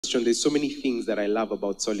question, there's so many things that I love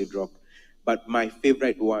about Solid Rock, but my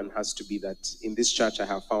favorite one has to be that in this church I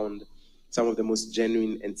have found some of the most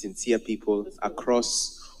genuine and sincere people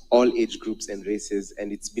across all age groups and races,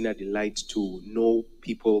 and it's been a delight to know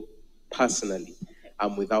people personally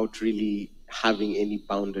without really having any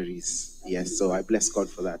boundaries. Yes, so I bless God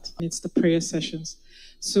for that. It's the prayer sessions.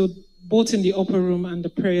 So both in the upper room and the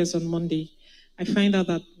prayers on Monday, I find out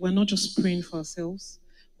that we're not just praying for ourselves,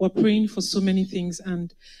 we're praying for so many things,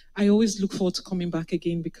 and I always look forward to coming back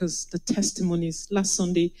again because the testimonies last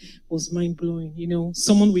Sunday was mind-blowing. You know,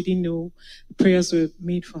 someone we didn't know, prayers were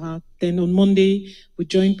made for her. Then on Monday, we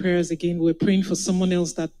joined prayers again. We were praying for someone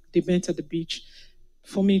else that they met at the beach.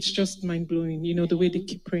 For me, it's just mind-blowing, you know, the way they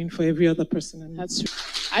keep praying for every other person. That's true.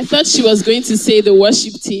 I thought she was going to say the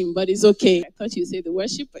worship team, but it's okay. I thought you would say the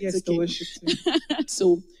worship, but yes, it's okay. The worship team.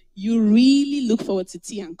 So you really look forward to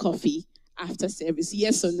tea and coffee after service,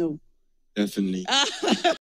 yes or no? Definitely.